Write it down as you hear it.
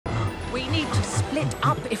We need to split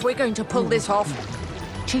up if we're going to pull this off.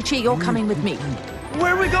 Chee-Chee, you're coming with me.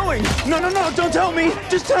 Where are we going? No, don't tell me.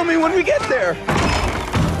 Just tell me when we get there.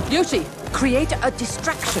 Beauty, create a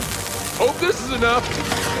distraction. Hope this is enough.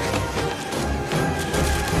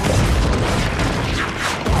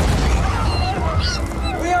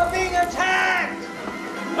 We are being attacked!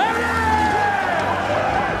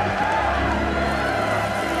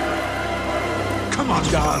 Come on,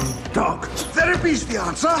 darling dog. Therapy's the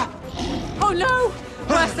answer. Oh no!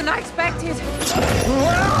 Worse than I expected.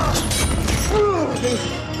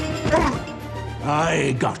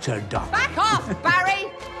 I got her, Doc. Back off,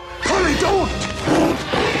 Barry! Polly, don't!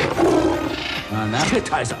 An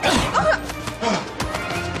appetizer.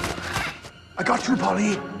 I got you,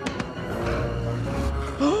 Polly.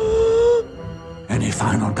 Any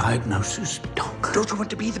final diagnosis, Doc? Don't you want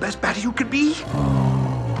to be the best batter you can be?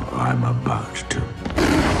 Oh, I'm about to.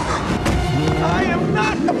 I am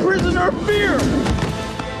not a prisoner of fear!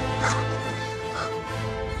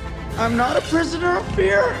 I'm not a prisoner of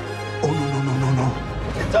fear! Oh, no.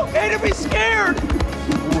 It's okay to be scared!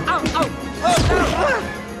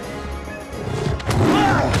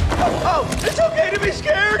 Oh, it's okay to be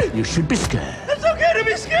scared! You should be scared. It's okay to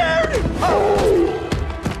be scared!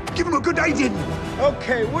 Give him a good idea.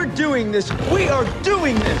 Okay, we're doing this. We are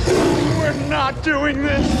doing this! We're not doing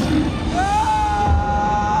this!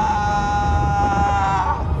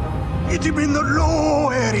 Hit him in the low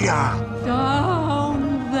area.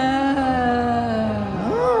 Down there.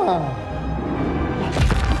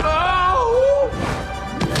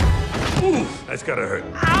 Oof, that's gotta hurt.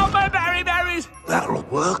 Ow, my berries! That'll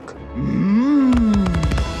work.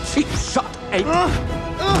 Cheap shot, ape.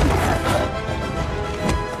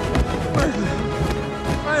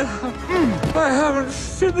 I haven't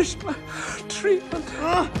finished my treatment.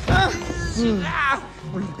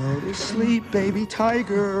 Go to sleep, baby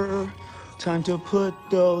tiger. Time to put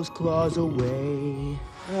those claws away.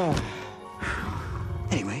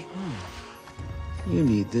 Anyway, You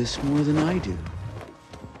need this more than I do.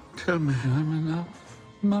 Tell me I'm enough,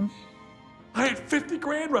 Mommy. I had 50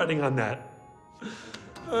 grand riding on that.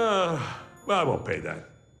 Well, I won't pay that.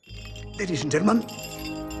 ladies and gentlemen,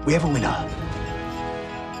 we have a winner.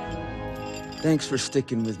 Thanks for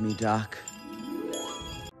sticking with me, Doc.